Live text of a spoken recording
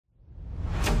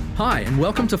Hi, and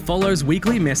welcome to Follow's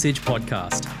weekly message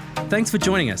podcast. Thanks for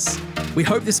joining us. We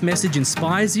hope this message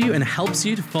inspires you and helps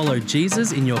you to follow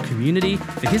Jesus in your community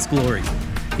for his glory.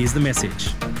 Here's the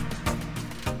message.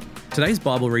 Today's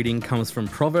Bible reading comes from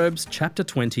Proverbs chapter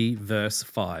 20, verse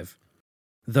 5.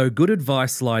 Though good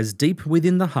advice lies deep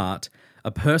within the heart,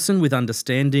 a person with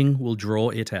understanding will draw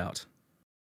it out.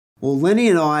 Well, Lenny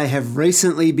and I have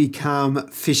recently become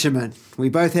fishermen. We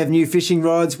both have new fishing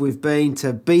rods. We've been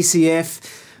to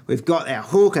BCF. We've got our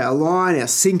hook, our line, our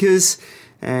sinkers,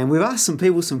 and we've asked some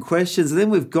people some questions, and then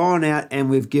we've gone out and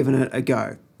we've given it a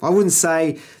go. I wouldn't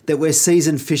say that we're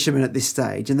seasoned fishermen at this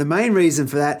stage, and the main reason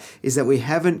for that is that we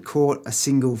haven't caught a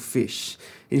single fish.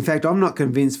 In fact, I'm not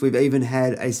convinced we've even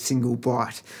had a single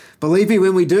bite. Believe me,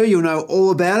 when we do, you'll know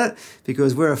all about it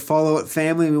because we're a Follow It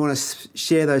family and we want to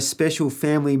share those special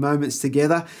family moments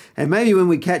together. And maybe when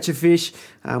we catch a fish,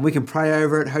 we can pray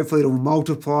over it. Hopefully it'll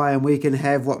multiply and we can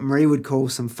have what Marie would call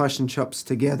some fish and chops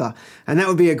together. And that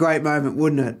would be a great moment,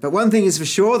 wouldn't it? But one thing is for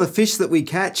sure, the fish that we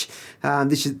catch,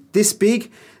 this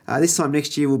big, this time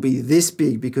next year will be this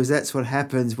big because that's what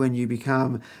happens when you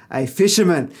become a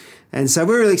fisherman. And so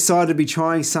we're really excited to be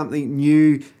trying something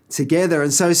new together.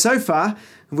 And so far,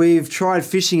 we've tried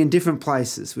fishing in different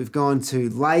places. We've gone to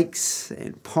lakes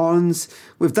and ponds.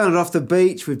 We've done it off the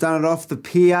beach. We've done it off the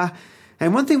pier.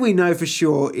 And one thing we know for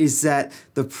sure is that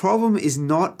the problem is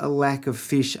not a lack of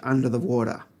fish under the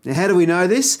water. Now, how do we know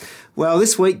this? Well,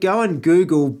 this week, go and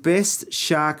Google best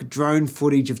shark drone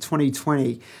footage of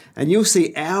 2020, and you'll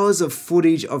see hours of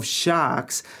footage of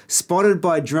sharks spotted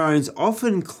by drones,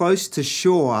 often close to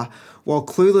shore, while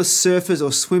clueless surfers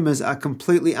or swimmers are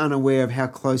completely unaware of how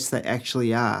close they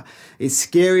actually are. It's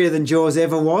scarier than Jaws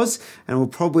ever was, and will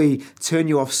probably turn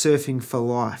you off surfing for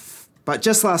life. But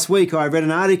just last week, I read an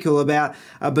article about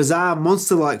a bizarre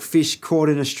monster-like fish caught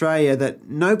in Australia that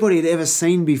nobody had ever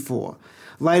seen before.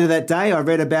 Later that day, I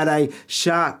read about a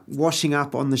shark washing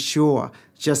up on the shore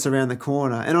just around the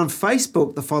corner. And on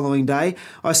Facebook the following day,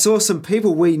 I saw some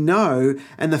people we know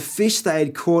and the fish they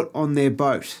had caught on their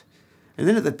boat. And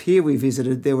then at the pier we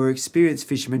visited, there were experienced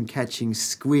fishermen catching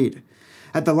squid.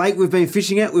 At the lake we've been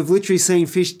fishing at, we've literally seen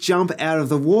fish jump out of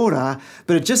the water,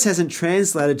 but it just hasn't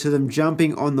translated to them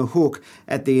jumping on the hook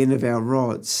at the end of our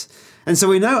rods. And so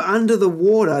we know under the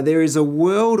water there is a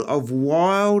world of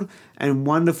wild and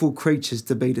wonderful creatures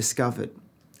to be discovered.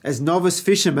 As novice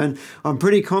fishermen, I'm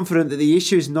pretty confident that the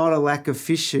issue is not a lack of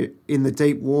fish in the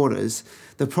deep waters.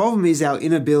 The problem is our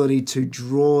inability to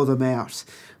draw them out.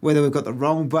 Whether we've got the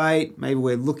wrong bait, maybe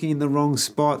we're looking in the wrong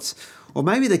spots, or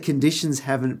maybe the conditions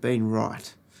haven't been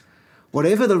right.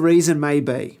 Whatever the reason may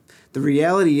be, the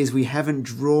reality is we haven't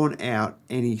drawn out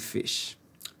any fish.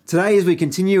 Today, as we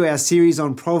continue our series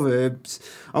on Proverbs,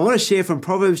 I want to share from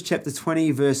Proverbs chapter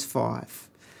 20, verse 5.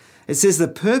 It says, "The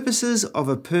purposes of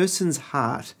a person's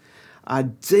heart are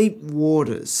deep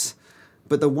waters,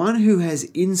 but the one who has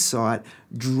insight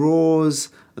draws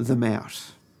them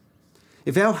out."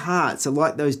 If our hearts are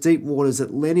like those deep waters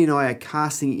that Lenny and I are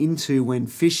casting into when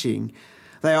fishing,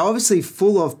 they are obviously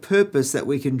full of purpose that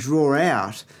we can draw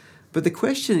out, but the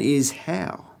question is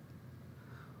how?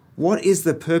 What is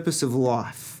the purpose of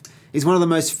life? Is one of the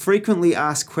most frequently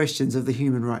asked questions of the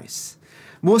human race.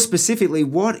 More specifically,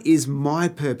 what is my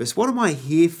purpose? What am I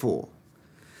here for?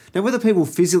 Now, whether people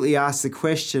physically ask the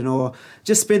question or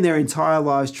just spend their entire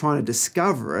lives trying to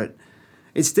discover it,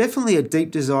 it's definitely a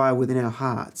deep desire within our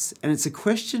hearts, and it's a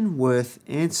question worth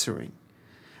answering.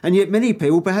 And yet many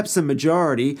people, perhaps the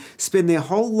majority, spend their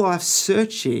whole life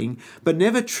searching but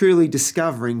never truly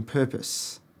discovering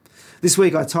purpose. This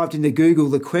week I typed into Google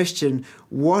the question,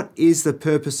 what is the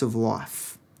purpose of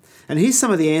life? And here's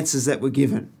some of the answers that were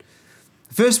given.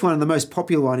 The first one, and the most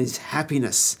popular one, is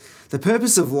happiness. The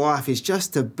purpose of life is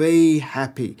just to be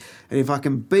happy. And if I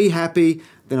can be happy,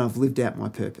 then I've lived out my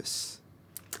purpose.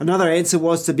 Another answer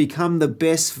was to become the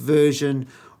best version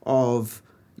of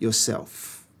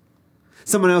yourself.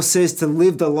 Someone else says to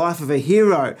live the life of a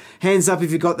hero. Hands up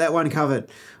if you got that one covered.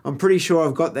 I'm pretty sure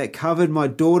I've got that covered. My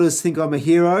daughters think I'm a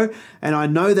hero, and I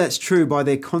know that's true by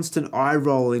their constant eye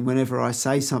rolling whenever I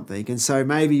say something. And so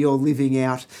maybe you're living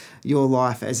out your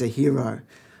life as a hero.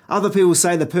 Other people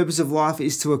say the purpose of life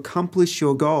is to accomplish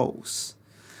your goals.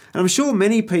 And I'm sure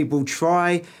many people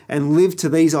try and live to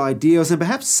these ideals, and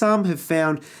perhaps some have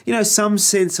found, some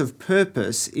sense of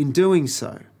purpose in doing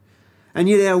so. And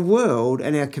yet our world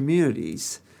and our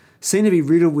communities seem to be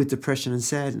riddled with depression and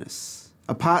sadness.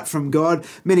 Apart from God,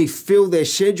 many fill their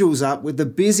schedules up with the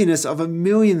busyness of a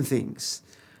million things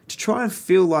to try and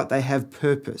feel like they have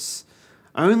purpose,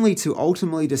 only to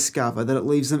ultimately discover that it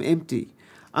leaves them empty,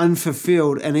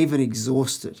 unfulfilled, and even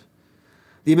exhausted.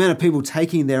 The amount of people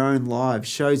taking their own lives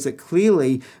shows that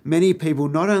clearly many people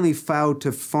not only fail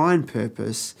to find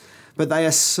purpose, but they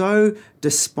are so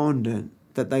despondent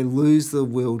that they lose the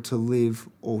will to live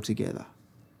altogether.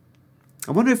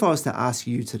 I wonder if I was to ask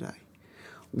you today,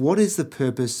 what is the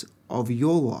purpose of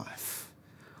your life?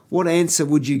 What answer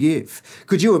would you give?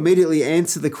 Could you immediately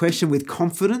answer the question with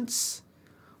confidence?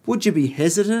 Would you be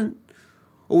hesitant?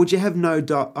 Or would you have no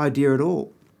idea at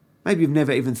all? Maybe you've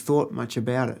never even thought much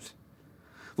about it.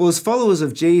 Well, as followers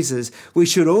of Jesus, we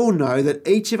should all know that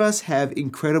each of us have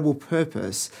incredible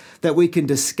purpose that we can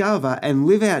discover and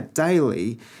live out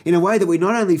daily in a way that we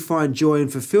not only find joy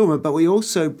and fulfillment, but we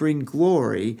also bring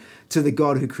glory to the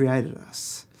God who created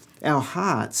us. Our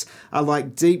hearts are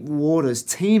like deep waters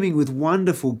teeming with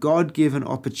wonderful God-given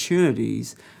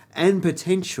opportunities and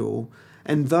potential,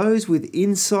 and those with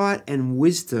insight and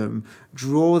wisdom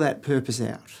draw that purpose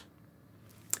out.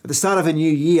 At the start of a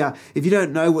new year, if you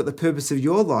don't know what the purpose of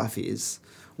your life is,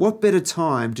 what better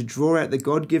time to draw out the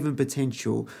God-given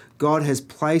potential God has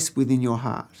placed within your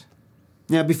heart?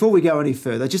 Now, before we go any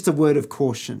further, just a word of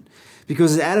caution.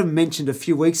 Because as Adam mentioned a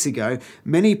few weeks ago,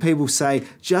 many people say,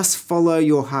 just follow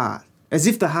your heart, as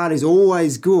if the heart is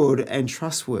always good and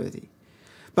trustworthy.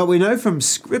 But we know from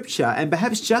Scripture, and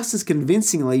perhaps just as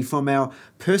convincingly from our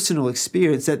personal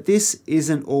experience, that this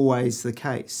isn't always the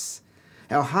case.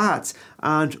 Our hearts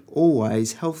aren't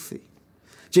always healthy.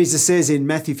 Jesus says in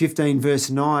Matthew 15 verse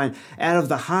 9, out of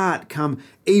the heart come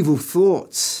evil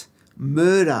thoughts,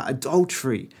 murder,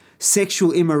 adultery,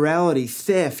 sexual immorality,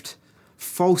 theft,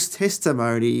 false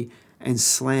testimony, and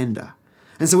slander.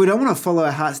 And so we don't want to follow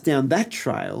our hearts down that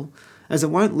trail, as it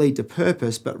won't lead to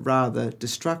purpose, but rather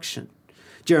destruction.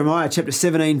 Jeremiah chapter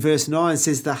 17 verse 9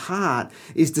 says, the heart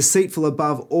is deceitful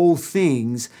above all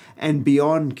things and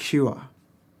beyond cure.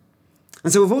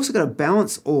 And so we've also got to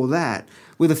balance all that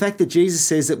with the fact that Jesus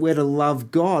says that we're to love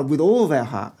God with all of our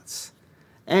hearts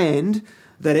and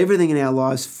that everything in our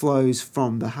lives flows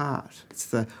from the heart. It's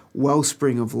the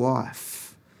wellspring of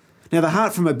life. Now, the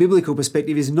heart from a biblical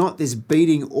perspective is not this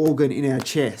beating organ in our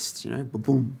chest,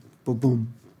 ba-boom,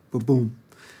 ba-boom, ba-boom.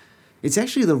 It's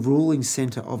actually the ruling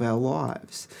centre of our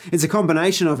lives. It's a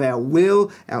combination of our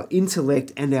will, our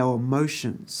intellect, and our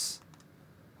emotions.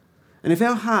 And if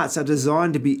our hearts are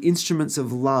designed to be instruments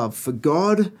of love for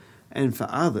God and for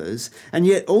others, and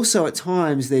yet also at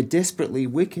times they're desperately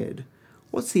wicked,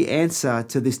 what's the answer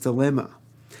to this dilemma?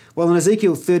 Well, in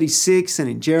Ezekiel 36 and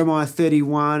in Jeremiah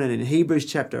 31 and in Hebrews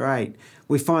chapter 8,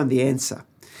 we find the answer.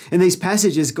 In these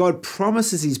passages, God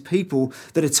promises his people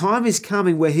that a time is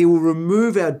coming where he will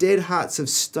remove our dead hearts of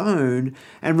stone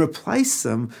and replace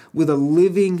them with a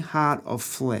living heart of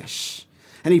flesh.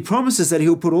 And he promises that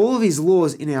he'll put all of his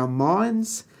laws in our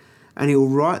minds and he'll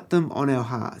write them on our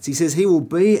hearts. He says he will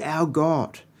be our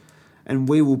God and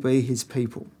we will be his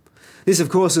people. This, of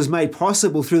course, was made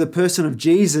possible through the person of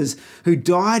Jesus, who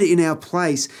died in our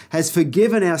place, has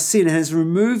forgiven our sin, and has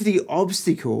removed the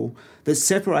obstacle that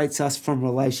separates us from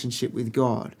relationship with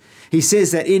God. He says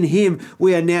that in him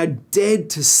we are now dead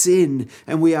to sin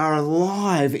and we are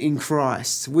alive in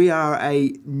Christ. We are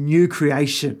a new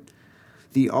creation.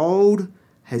 The old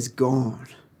has gone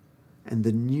and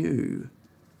the new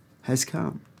has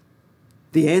come.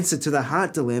 The answer to the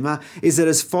heart dilemma is that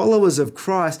as followers of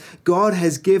Christ, God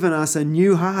has given us a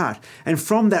new heart. And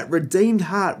from that redeemed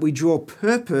heart, we draw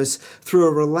purpose through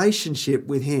a relationship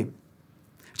with him.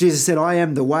 Jesus said, I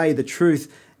am the way, the truth,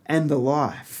 and the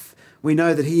life. We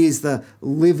know that he is the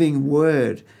living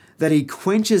word, that he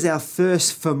quenches our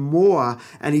thirst for more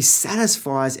and he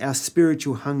satisfies our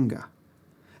spiritual hunger.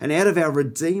 And out of our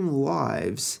redeemed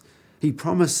lives, he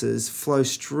promises flow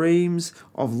streams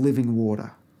of living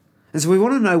water. And so we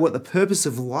want to know what the purpose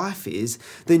of life is,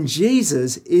 then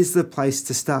Jesus is the place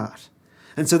to start.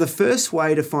 And so the first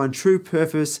way to find true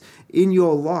purpose in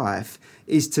your life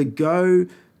is to go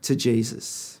to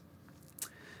Jesus.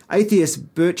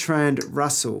 Atheist Bertrand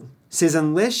Russell says,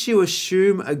 unless you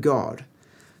assume a God,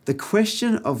 the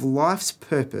question of life's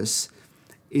purpose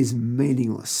is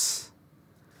meaningless.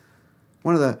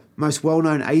 One of the most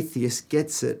well-known atheists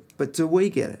gets it, but do we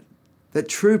get it? That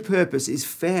true purpose is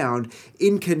found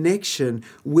in connection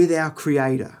with our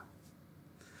Creator.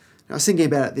 I was thinking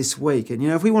about it this week, and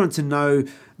if we wanted to know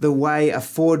the way a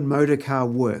Ford motor car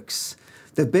works,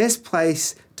 the best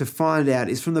place to find out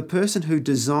is from the person who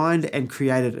designed and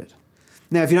created it.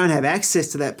 Now, if you don't have access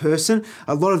to that person,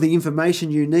 a lot of the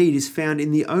information you need is found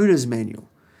in the owner's manual,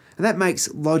 and that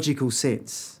makes logical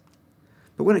sense.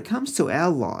 But when it comes to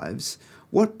our lives,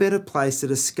 what better place to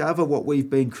discover what we've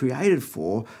been created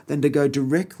for than to go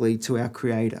directly to our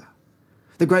Creator?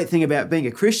 The great thing about being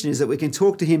a Christian is that we can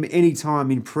talk to him anytime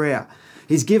in prayer.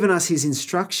 He's given us his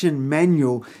instruction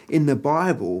manual in the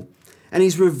Bible, and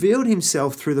he's revealed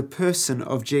himself through the person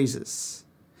of Jesus.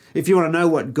 If you want to know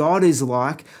what God is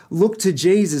like, look to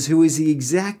Jesus, who is the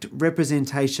exact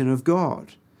representation of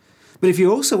God. But if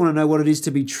you also want to know what it is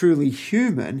to be truly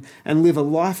human and live a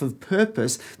life of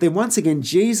purpose, then once again,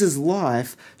 Jesus'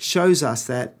 life shows us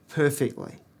that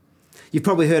perfectly. You've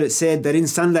probably heard it said that in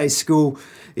Sunday school,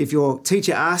 if your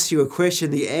teacher asks you a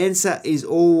question, the answer is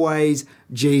always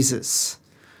Jesus.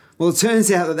 Well, it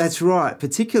turns out that that's right,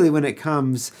 particularly when it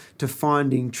comes to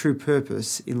finding true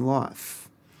purpose in life.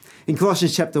 In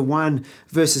Colossians chapter 1,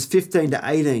 verses 15 to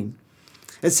 18,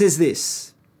 it says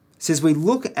this. It says, we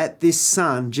look at this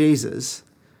Son, Jesus,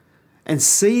 and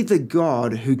see the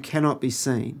God who cannot be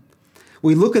seen.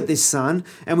 We look at this Son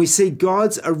and we see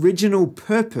God's original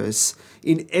purpose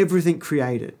in everything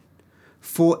created.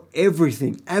 For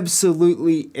everything,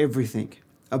 absolutely everything,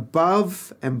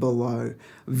 above and below,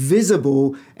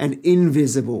 visible and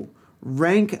invisible,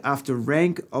 rank after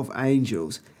rank of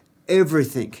angels,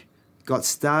 everything got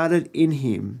started in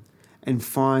him and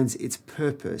finds its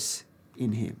purpose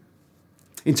in him.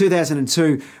 In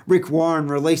 2002, Rick Warren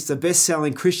released a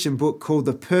best-selling Christian book called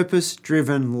The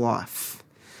Purpose-Driven Life.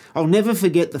 I'll never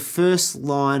forget the first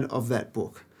line of that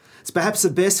book. It's perhaps the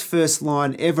best first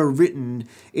line ever written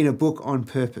in a book on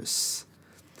purpose.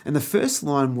 And the first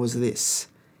line was this: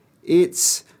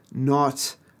 it's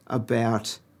not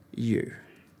about you.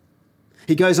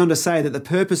 He goes on to say that the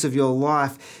purpose of your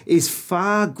life is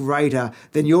far greater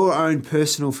than your own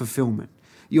personal fulfillment,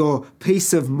 your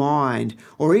peace of mind,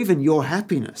 or even your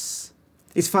happiness.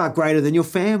 It's far greater than your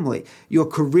family, your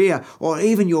career, or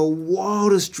even your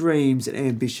wildest dreams and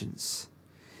ambitions.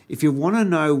 If you want to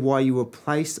know why you were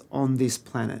placed on this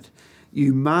planet,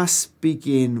 you must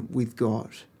begin with God.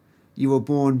 You were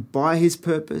born by his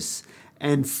purpose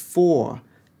and for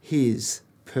his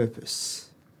purpose.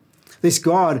 This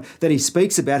God that he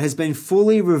speaks about has been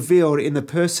fully revealed in the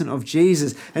person of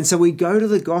Jesus. And so we go to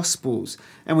the Gospels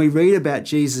and we read about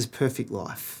Jesus' perfect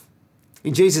life.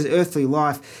 In Jesus' earthly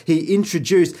life, he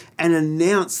introduced and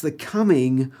announced the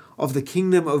coming of the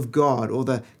kingdom of God, or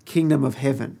the kingdom of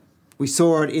heaven. We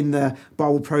saw it in the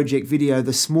Bible Project video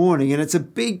this morning, and it's a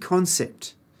big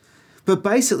concept. But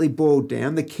basically boiled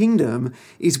down, the kingdom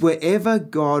is wherever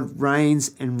God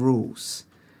reigns and rules.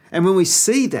 And when we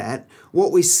see that,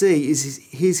 what we see is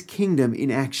his kingdom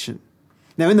in action.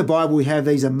 Now, in the Bible, we have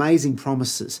these amazing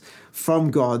promises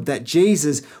from God that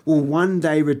Jesus will one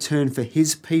day return for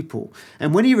his people.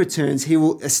 And when he returns, he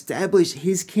will establish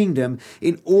his kingdom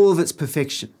in all of its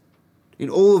perfection, in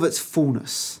all of its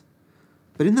fullness.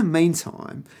 But in the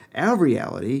meantime, our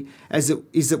reality is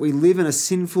that we live in a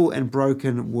sinful and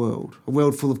broken world, a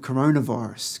world full of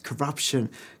coronavirus, corruption,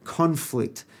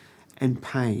 conflict, and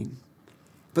pain.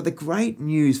 But the great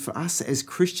news for us as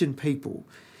Christian people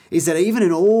is that even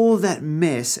in all that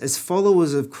mess, as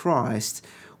followers of Christ,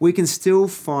 we can still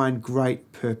find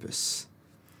great purpose.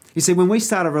 You see, when we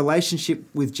start a relationship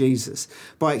with Jesus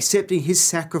by accepting his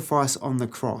sacrifice on the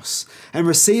cross and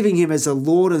receiving him as the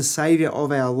Lord and Saviour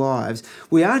of our lives,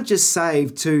 we aren't just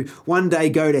saved to one day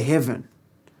go to heaven,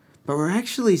 but we're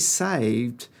actually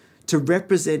saved to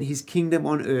represent his kingdom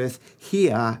on earth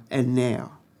here and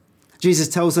now. Jesus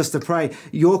tells us to pray,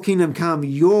 your kingdom come,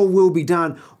 your will be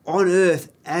done on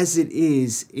earth as it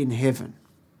is in heaven.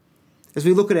 As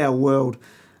we look at our world,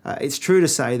 it's true to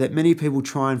say that many people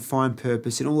try and find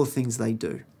purpose in all the things they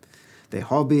do. Their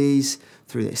hobbies,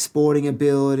 through their sporting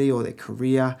ability or their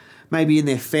career, maybe in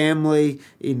their family,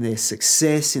 in their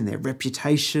success, in their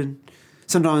reputation,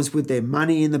 sometimes with their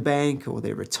money in the bank or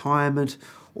their retirement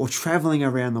or traveling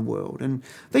around the world. And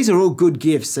these are all good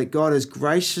gifts that God has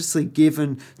graciously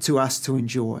given to us to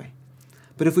enjoy.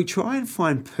 But if we try and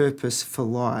find purpose for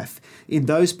life in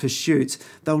those pursuits,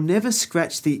 they'll never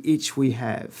scratch the itch we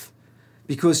have.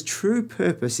 Because true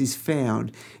purpose is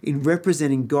found in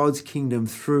representing God's kingdom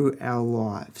through our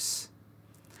lives.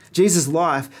 Jesus'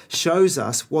 life shows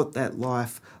us what that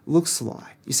life looks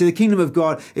like. You see, the kingdom of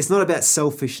God is not about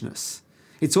selfishness.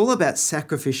 It's all about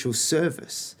sacrificial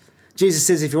service. Jesus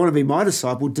says, if you want to be my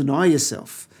disciple, deny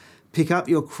yourself, pick up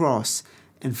your cross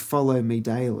and follow me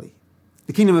daily.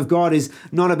 The kingdom of God is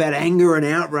not about anger and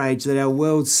outrage that our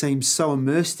world seems so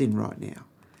immersed in right now.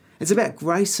 It's about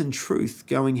grace and truth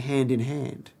going hand in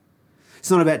hand.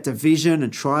 It's not about division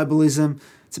and tribalism.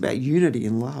 It's about unity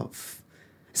and love.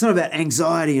 It's not about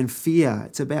anxiety and fear.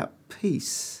 It's about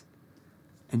peace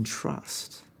and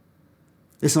trust.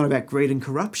 It's not about greed and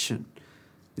corruption.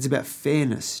 It's about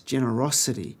fairness,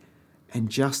 generosity, and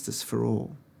justice for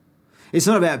all. It's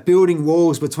not about building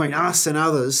walls between us and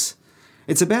others.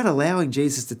 It's about allowing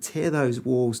Jesus to tear those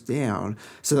walls down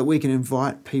so that we can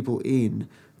invite people in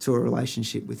to a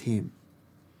relationship with him.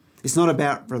 It's not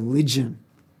about religion.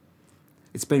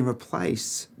 It's been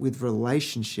replaced with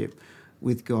relationship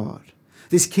with God.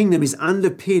 This kingdom is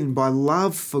underpinned by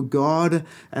love for God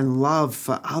and love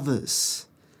for others.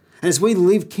 And as we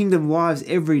live kingdom lives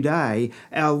every day,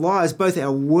 our lives, both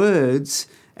our words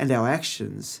and our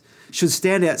actions, should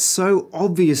stand out so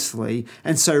obviously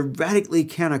and so radically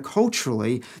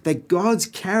counterculturally that God's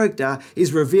character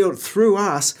is revealed through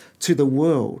us to the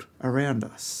world around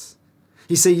us.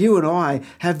 You see, you and I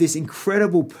have this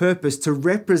incredible purpose to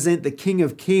represent the King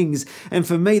of Kings. And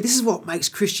for me, this is what makes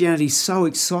Christianity so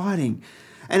exciting.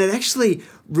 And it actually,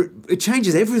 it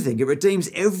changes everything. It redeems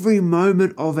every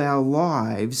moment of our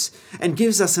lives and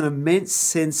gives us an immense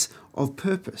sense of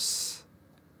purpose.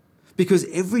 Because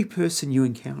every person you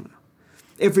encounter,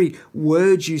 every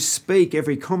word you speak,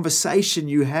 every conversation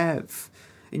you have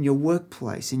in your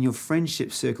workplace, in your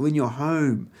friendship circle, in your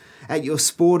home, at your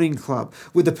sporting club,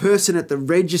 with the person at the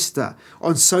register,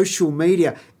 on social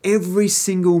media, every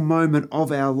single moment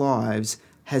of our lives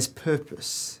has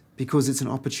purpose because it's an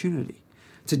opportunity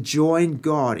to join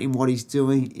God in what he's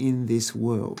doing in this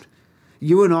world.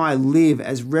 You and I live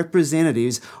as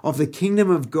representatives of the kingdom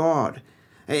of God.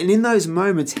 And in those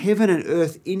moments, heaven and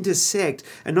earth intersect.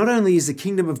 And not only is the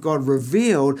kingdom of God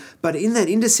revealed, but in that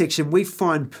intersection, we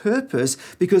find purpose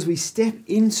because we step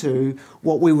into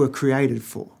what we were created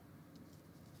for.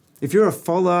 If you're a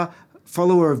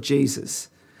follower of Jesus,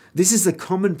 this is the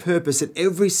common purpose that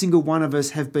every single one of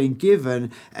us have been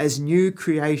given as new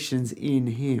creations in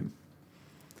him.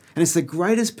 And it's the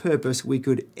greatest purpose we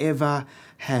could ever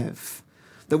have.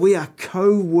 That we are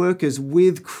co-workers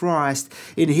with Christ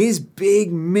in his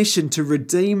big mission to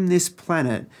redeem this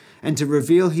planet and to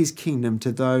reveal his kingdom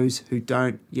to those who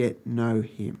don't yet know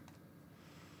him.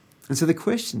 And so the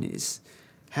question is,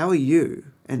 how are you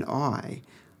and I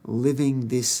living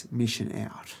this mission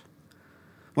out?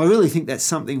 Well, I really think that's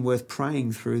something worth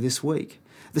praying through this week.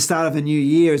 At the start of a new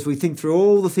year, as we think through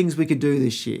all the things we could do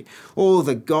this year, all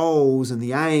the goals and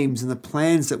the aims and the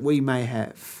plans that we may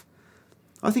have.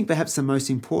 I think perhaps the most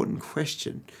important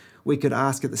question we could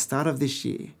ask at the start of this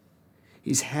year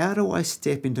is, how do I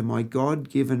step into my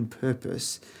God-given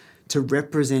purpose to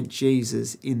represent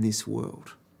Jesus in this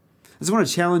world? I just want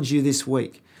to challenge you this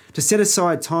week to set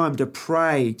aside time to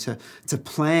pray, to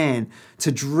plan,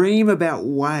 to dream about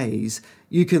ways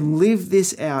you can live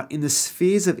this out in the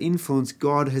spheres of influence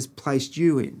God has placed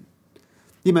you in.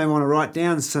 You may want to write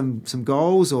down some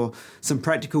goals or some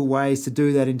practical ways to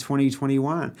do that in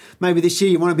 2021. Maybe this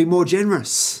year you want to be more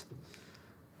generous.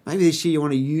 Maybe this year you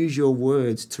want to use your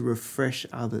words to refresh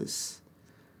others.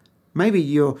 Maybe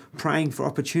you're praying for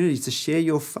opportunities to share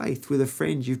your faith with a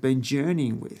friend you've been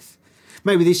journeying with.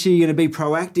 Maybe this year you're going to be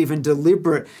proactive and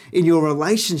deliberate in your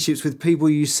relationships with people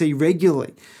you see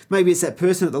regularly. Maybe it's that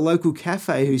person at the local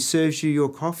cafe who serves you your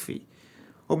coffee.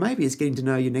 Or maybe it's getting to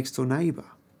know your next door neighbour.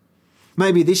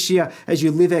 Maybe this year, as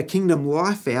you live our kingdom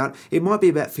life out, it might be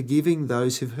about forgiving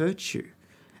those who've hurt you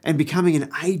and becoming an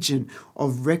agent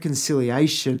of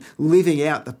reconciliation, living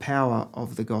out the power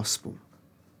of the gospel.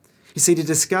 You see, to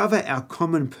discover our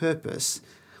common purpose,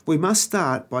 we must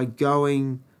start by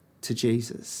going to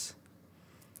Jesus.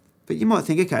 But you might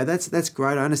think, okay, that's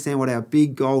great. I understand what our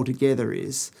big goal together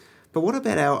is. But what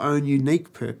about our own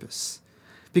unique purpose?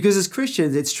 Because as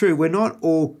Christians, it's true, we're not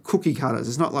all cookie cutters.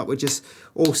 It's not like we're just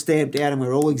all stamped out and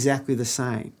we're all exactly the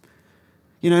same.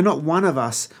 You know, not one of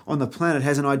us on the planet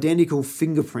has an identical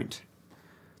fingerprint.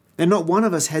 And not one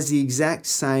of us has the exact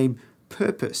same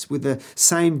purpose with the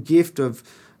same gift of,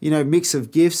 mix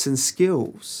of gifts and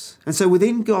skills. And so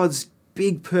within God's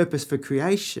big purpose for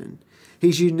creation,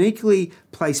 he's uniquely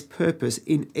placed purpose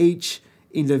in each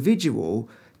individual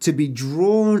to be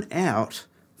drawn out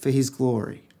for his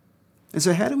glory. And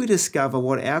so how do we discover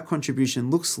what our contribution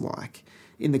looks like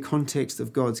in the context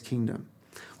of God's kingdom?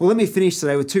 Well, let me finish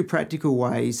today with two practical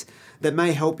ways that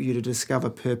may help you to discover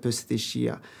purpose this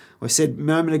year. I said a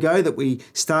moment ago that we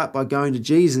start by going to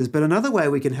Jesus, but another way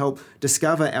we can help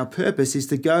discover our purpose is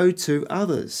to go to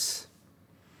others.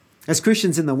 As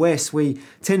Christians in the West, we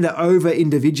tend to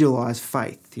over-individualize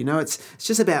faith. It's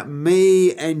just about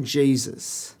me and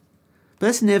Jesus. But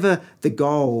that's never the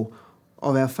goal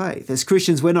of our faith. As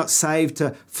Christians, we're not saved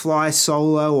to fly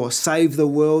solo or save the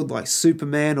world like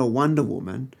Superman or Wonder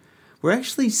Woman. We're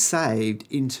actually saved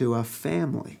into a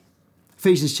family.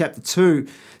 Ephesians chapter 2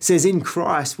 says, in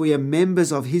Christ we are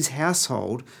members of his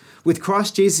household, with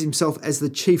Christ Jesus himself as the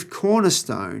chief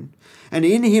cornerstone, and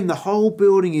in him the whole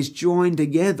building is joined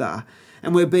together,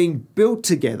 and we're being built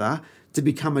together to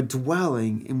become a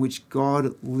dwelling in which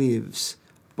God lives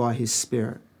by his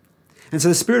Spirit. And so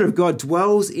the Spirit of God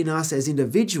dwells in us as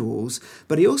individuals,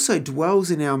 but he also dwells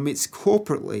in our midst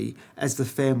corporately as the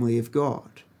family of God.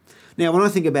 Now, when I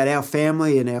think about our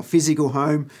family and our physical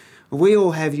home, we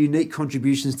all have unique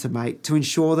contributions to make to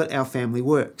ensure that our family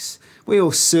works. We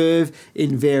all serve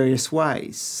in various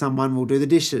ways. Someone will do the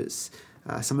dishes,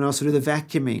 someone else will do the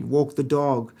vacuuming, walk the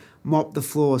dog, mop the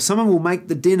floor. Someone will make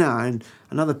the dinner and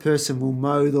another person will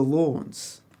mow the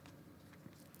lawns.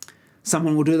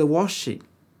 Someone will do the washing.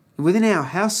 Within our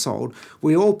household,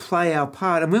 we all play our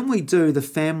part, and when we do, the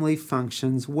family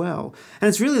functions well. And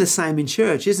it's really the same in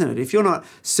church, isn't it? If you're not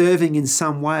serving in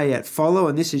some way at Follow,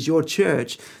 and this is your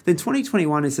church, then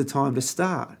 2021 is the time to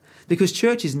start. Because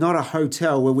church is not a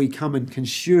hotel where we come and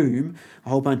consume a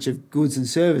whole bunch of goods and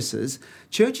services.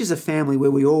 Church is a family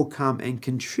where we all come and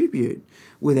contribute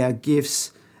with our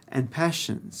gifts and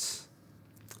passions.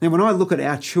 Now, when I look at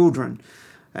our children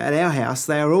at our house,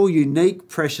 they are all unique,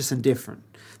 precious, and different.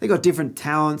 They've got different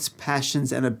talents,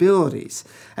 passions, and abilities.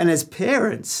 And as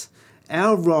parents,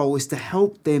 our role is to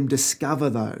help them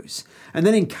discover those and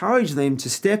then encourage them to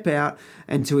step out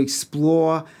and to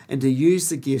explore and to use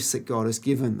the gifts that God has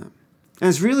given them. And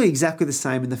it's really exactly the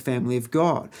same in the family of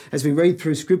God. As we read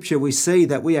through Scripture, we see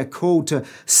that we are called to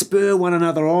spur one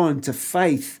another on to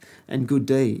faith and good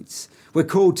deeds. We're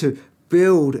called to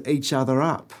build each other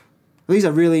up. These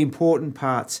are really important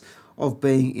parts of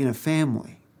being in a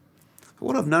family.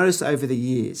 What I've noticed over the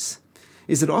years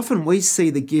is that often we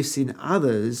see the gifts in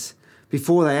others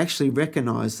before they actually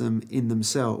recognise them in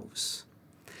themselves.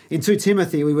 In 2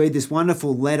 Timothy, we read this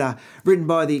wonderful letter written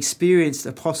by the experienced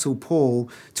Apostle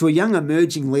Paul to a young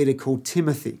emerging leader called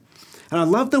Timothy. And I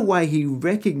love the way he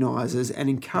recognises and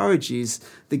encourages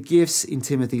the gifts in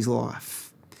Timothy's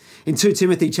life. In 2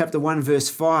 Timothy chapter 1, verse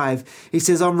 5, he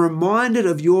says, "I'm reminded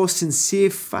of your sincere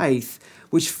faith,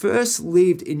 which first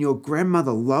lived in your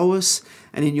grandmother Lois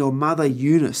and in your mother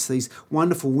Eunice," these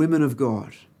wonderful women of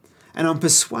God. "And I'm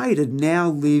persuaded now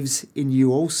lives in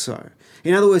you also."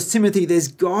 In other words, Timothy, there's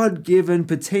God-given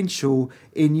potential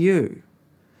in you.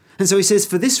 And so he says,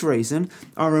 "For this reason,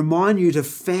 I remind you to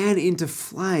fan into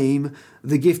flame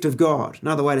the gift of God."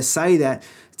 Another way to say that,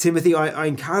 Timothy, I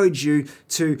encourage you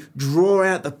to draw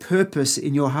out the purpose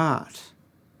in your heart,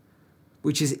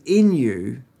 which is in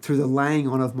you through the laying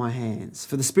on of my hands.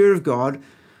 For the Spirit of God,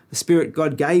 the Spirit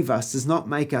God gave us, does not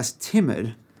make us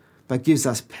timid, but gives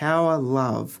us power,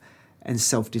 love, and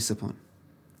self-discipline.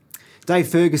 Dave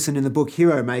Ferguson in the book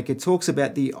Hero Maker talks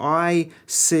about the ICNU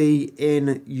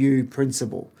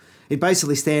principle. It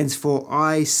basically stands for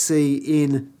I see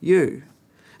in you.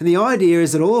 And the idea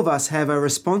is that all of us have a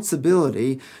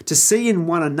responsibility to see in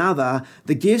one another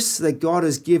the gifts that God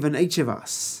has given each of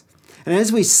us. And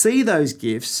as we see those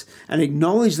gifts and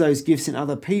acknowledge those gifts in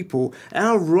other people,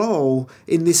 our role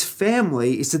in this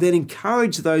family is to then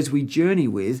encourage those we journey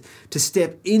with to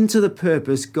step into the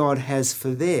purpose God has for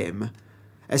them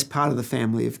as part of the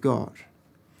family of God.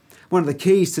 One of the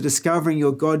keys to discovering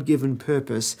your God-given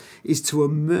purpose is to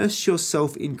immerse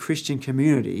yourself in Christian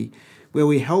community where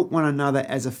we help one another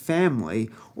as a family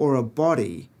or a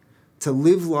body to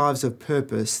live lives of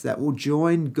purpose that will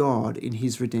join God in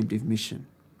his redemptive mission.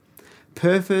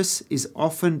 Purpose is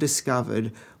often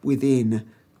discovered within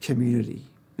community.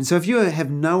 And so if you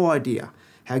have no idea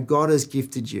how God has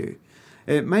gifted you,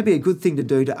 it may be a good thing to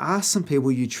do to ask some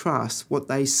people you trust what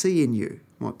they see in you.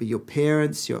 It might be your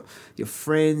parents, your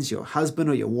friends, your husband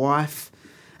or your wife.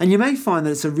 And you may find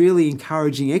that it's a really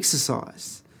encouraging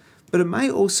exercise, but it may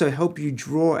also help you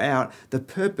draw out the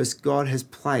purpose God has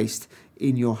placed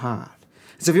in your heart.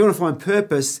 So if you want to find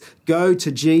purpose, go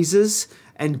to Jesus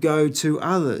and go to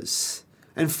others.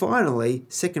 And finally,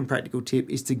 second practical tip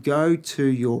is to go to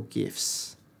your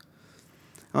gifts.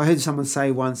 I heard someone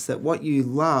say once that what you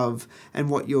love and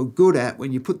what you're good at,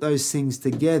 when you put those things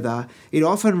together, it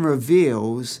often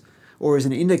reveals or is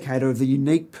an indicator of the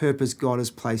unique purpose God has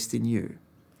placed in you.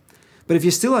 But if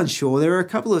you're still unsure, there are a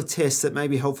couple of tests that may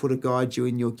be helpful to guide you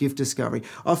in your gift discovery.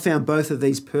 I've found both of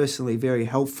these personally very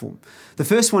helpful. The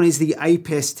first one is the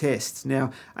APEST test.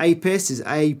 Now, APEST is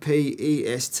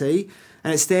APEST,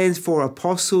 and it stands for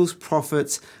Apostles,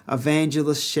 Prophets,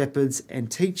 Evangelists, Shepherds, and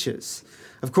Teachers.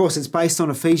 Of course, it's based on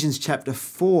Ephesians chapter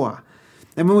 4.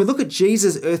 And when we look at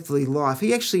Jesus' earthly life,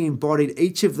 he actually embodied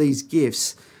each of these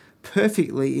gifts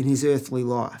perfectly in his earthly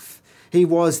life. He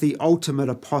was the ultimate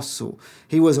apostle.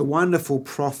 He was a wonderful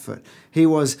prophet. He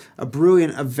was a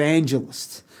brilliant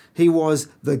evangelist. He was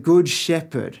the good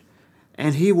shepherd.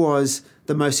 And he was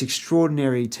the most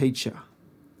extraordinary teacher.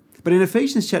 But in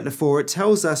Ephesians chapter 4, it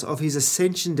tells us of his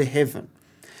ascension to heaven.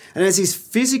 And as his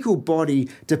physical body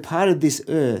departed this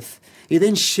earth, he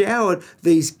then showered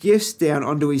these gifts down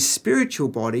onto his spiritual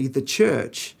body, the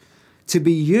church, to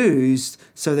be used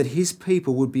so that his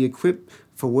people would be equipped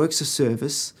for works of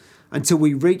service until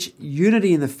we reach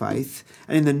unity in the faith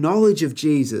and in the knowledge of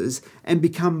Jesus and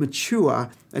become mature,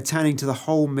 attaining to the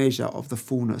whole measure of the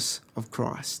fullness of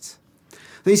Christ.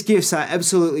 These gifts are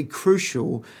absolutely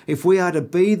crucial if we are to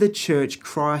be the church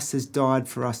Christ has died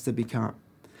for us to become.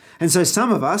 And so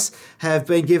some of us have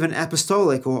been given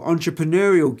apostolic or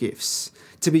entrepreneurial gifts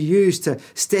to be used to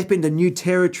step into new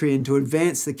territory and to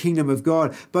advance the kingdom of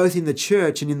God, both in the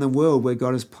church and in the world where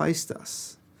God has placed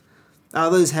us.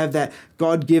 Others have that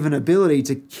God-given ability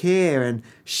to care and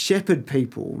shepherd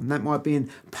people. And that might be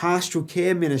in pastoral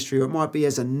care ministry, or it might be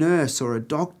as a nurse or a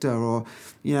doctor or,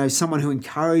 someone who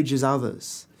encourages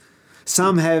others.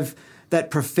 Some have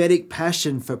that prophetic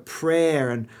passion for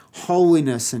prayer and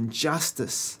holiness and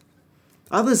justice.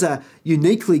 Others are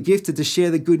uniquely gifted to share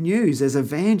the good news as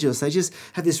evangelists. They just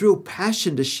have this real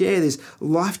passion to share this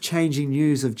life-changing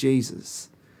news of Jesus.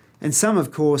 And some,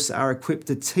 of course, are equipped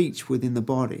to teach within the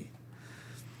body.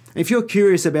 If you're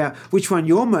curious about which one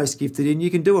you're most gifted in, you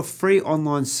can do a free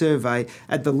online survey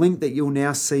at the link that you'll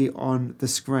now see on the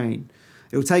screen.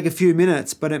 It'll take a few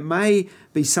minutes, but it may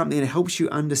be something that helps you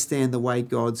understand the way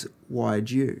God's wired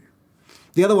you.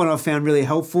 The other one I've found really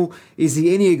helpful is the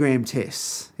Enneagram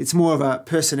test. It's more of a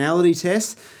personality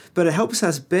test, but it helps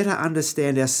us better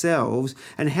understand ourselves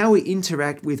and how we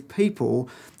interact with people,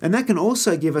 and that can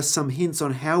also give us some hints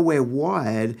on how we're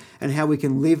wired and how we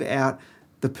can live out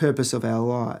the purpose of our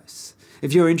lives.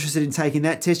 If you're interested in taking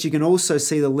that test, you can also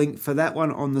see the link for that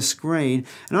one on the screen.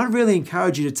 And I'd really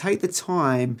encourage you to take the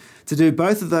time to do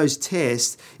both of those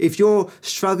tests if you're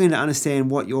struggling to understand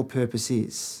what your purpose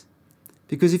is.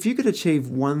 Because if you could achieve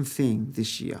one thing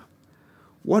this year,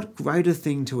 what greater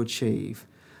thing to achieve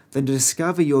than to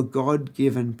discover your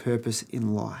God-given purpose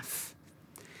in life?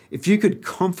 If you could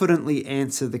confidently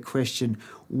answer the question,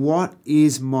 what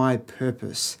is my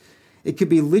purpose? It could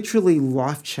be literally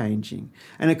life-changing,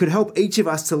 and it could help each of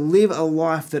us to live a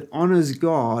life that honours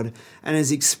God and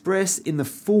is expressed in the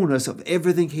fullness of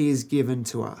everything He has given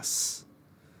to us.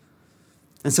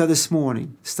 And so this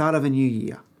morning, start of a new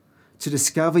year, to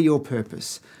discover your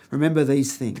purpose, remember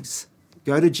these things.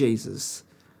 Go to Jesus,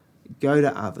 go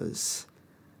to others,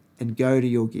 and go to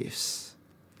your gifts.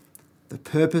 The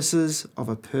purposes of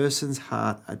a person's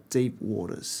heart are deep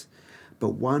waters,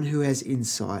 but one who has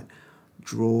insight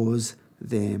draws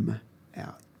them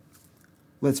out.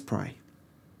 Let's pray.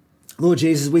 Lord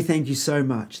Jesus, we thank you so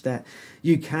much that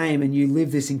you came and you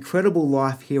lived this incredible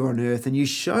life here on earth, and you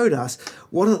showed us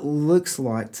what it looks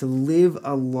like to live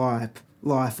a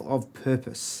life of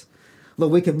purpose.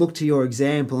 Lord, we can look to your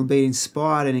example and be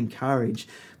inspired and encouraged,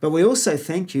 but we also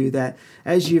thank you that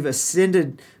as you've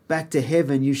ascended back to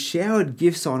heaven, you showered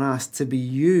gifts on us to be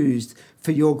used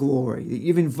for your glory. That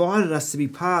you've invited us to be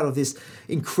part of this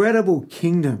incredible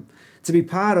kingdom, to be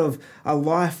part of a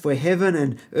life where heaven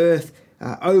and earth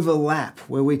overlap,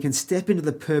 where we can step into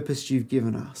the purpose you've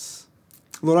given us.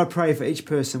 Lord, I pray for each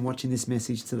person watching this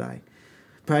message today.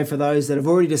 Pray for those that have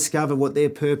already discovered what their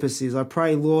purpose is. I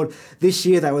pray, Lord, this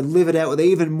year they would live it out with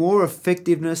even more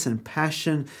effectiveness and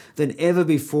passion than ever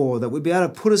before, that we'd be able to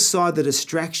put aside the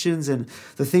distractions and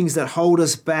the things that hold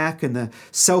us back and the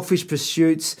selfish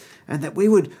pursuits, and that we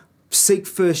would seek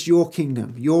first your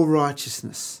kingdom, your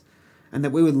righteousness, and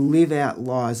that we would live out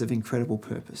lives of incredible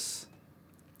purpose.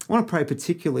 I want to pray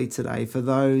particularly today for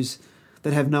those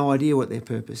that have no idea what their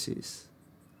purpose is.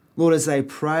 Lord, as they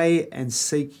pray and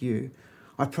seek you,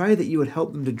 I pray that you would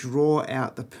help them to draw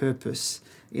out the purpose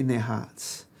in their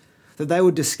hearts, that they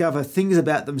would discover things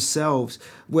about themselves,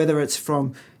 whether it's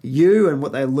from you and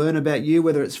what they learn about you,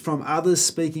 whether it's from others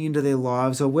speaking into their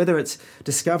lives, or whether it's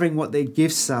discovering what their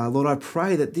gifts are. Lord, I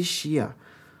pray that this year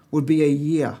would be a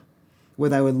year where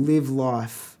they would live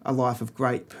a life of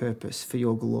great purpose for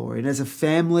your glory. And as a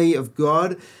family of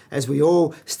God, as we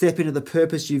all step into the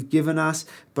purpose you've given us,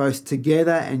 both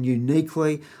together and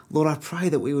uniquely, Lord, I pray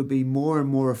that we would be more and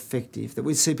more effective, that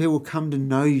we'd see people come to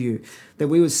know you, that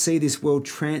we would see this world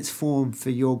transformed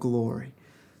for your glory.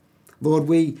 Lord,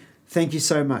 we thank you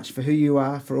so much for who you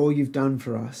are, for all you've done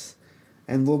for us.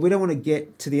 And Lord, we don't want to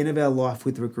get to the end of our life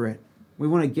with regret. We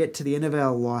want to get to the end of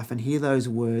our life and hear those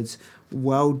words,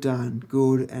 well done,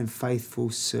 good and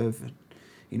faithful servant.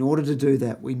 In order to do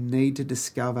that, we need to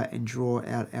discover and draw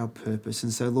out our purpose.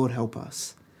 And so, Lord, help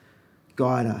us,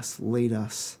 guide us, lead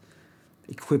us,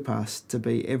 equip us to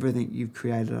be everything you've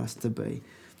created us to be.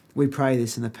 We pray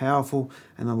this in the powerful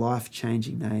and the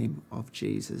life-changing name of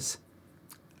Jesus.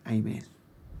 Amen.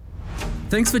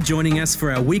 Thanks for joining us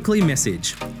for our weekly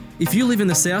message. If you live in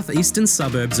the southeastern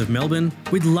suburbs of Melbourne,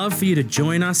 we'd love for you to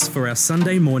join us for our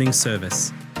Sunday morning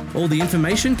service. All the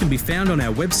information can be found on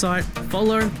our website,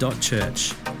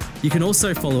 follow.church. You can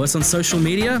also follow us on social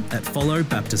media at Follow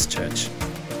Baptist Church.